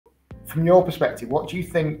from your perspective, what do you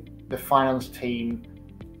think the finance team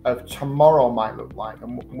of tomorrow might look like,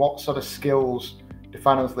 and what sort of skills do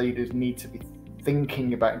finance leaders need to be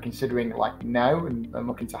thinking about and considering like now and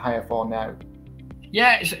looking to hire for now?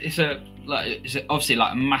 Yeah, it's obviously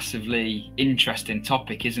like a massively interesting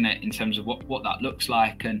topic, isn't it, in terms of what that looks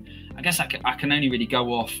like. And I guess I can only really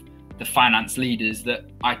go off the finance leaders that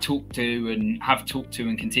I talk to and have talked to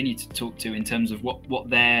and continue to talk to in terms of what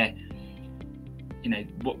they're, you know,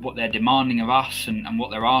 what they're demanding of us and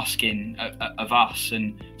what they're asking of us,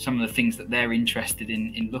 and some of the things that they're interested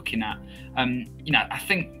in looking at. You know, I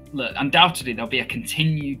think, look, undoubtedly there'll be a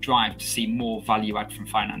continued drive to see more value add from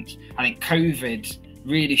finance. I think COVID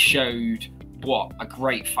really showed what a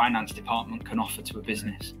great finance department can offer to a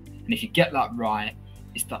business, and if you get that right,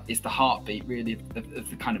 it's the heartbeat really of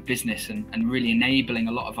the kind of business, and really enabling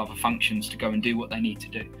a lot of other functions to go and do what they need to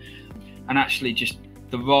do. And actually just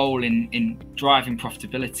the role in driving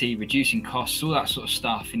profitability, reducing costs, all that sort of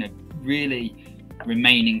stuff, you know, really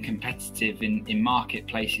remaining competitive in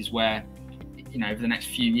marketplaces where, you know, over the next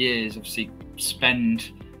few years, obviously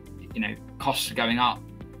spend, you know, costs are going up,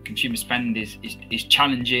 consumer spend is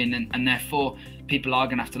challenging, and therefore people are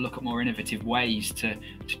going to have to look at more innovative ways to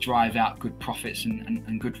drive out good profits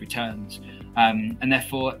and good returns. And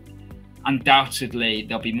therefore, undoubtedly,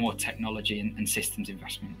 there'll be more technology and systems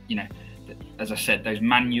investment. You know, as I said, those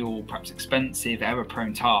manual, perhaps expensive,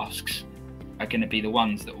 error-prone tasks are going to be the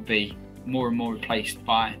ones that will be more and more replaced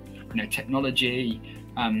by, you know, technology.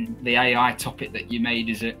 The AI topic that you made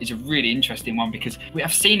is a really interesting one, because we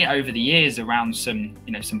have seen it over the years around some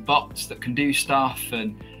bots that can do stuff,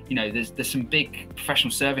 and you know, there's some big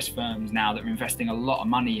professional service firms now that are investing a lot of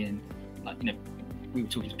money in, like, you know, we were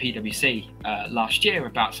talking to PwC last year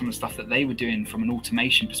about some of the stuff that they were doing from an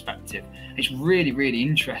automation perspective. It's really, really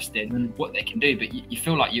interesting what they can do, but you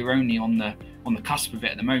feel like you're only on the cusp of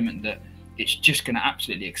it at the moment, that it's just going to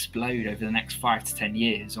absolutely explode over the next 5 to 10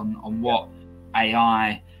 years on what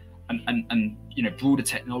AI and you know, broader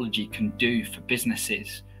technology can do for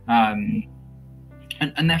businesses. And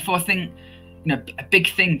therefore I think, you know, a big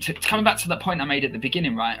thing to coming back to that point I made at the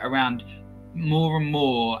beginning, right, around more and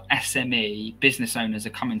more SME business owners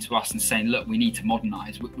are coming to us and saying, look, we need to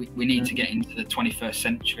modernize, we need to get into the 21st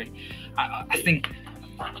century. I think,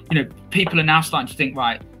 you know, people are now starting to think,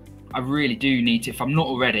 right, I really do need to, if I'm not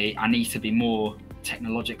already, I need to be more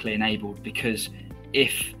technologically enabled, because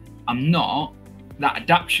if I'm not, that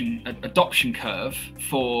adoption curve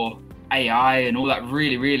for AI and all that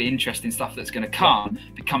really, really interesting stuff that's going to come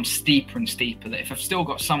becomes steeper and steeper. That if I've still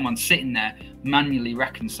got someone sitting there manually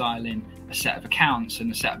reconciling a set of accounts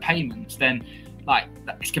and a set of payments, then like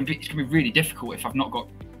it's going to be really difficult if I've not got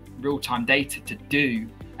real-time data to do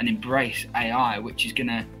and embrace AI, which is going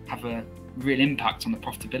to have a real impact on the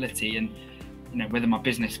profitability and, you know, whether my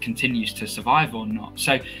business continues to survive or not.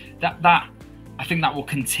 So that I think that will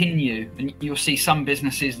continue, and you'll see some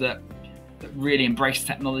businesses that really embrace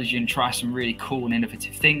technology and try some really cool and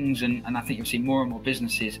innovative things, and I think you'll see more and more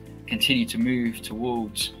businesses continue to move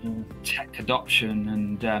towards tech adoption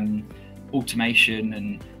and automation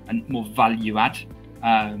and more value add,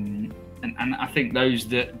 and I think those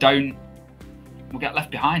that don't will get left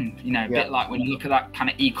behind. You know, a bit like when you look at that kind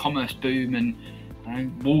of e-commerce boom, and you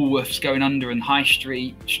know, Woolworths going under and High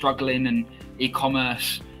Street struggling, and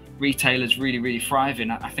e-commerce retailers really, really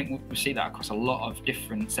thriving. I think we'll see that across a lot of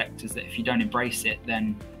different sectors, that if you don't embrace it,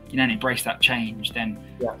 then you don't embrace that change, then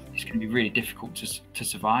it's going to be really difficult to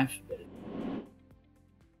survive.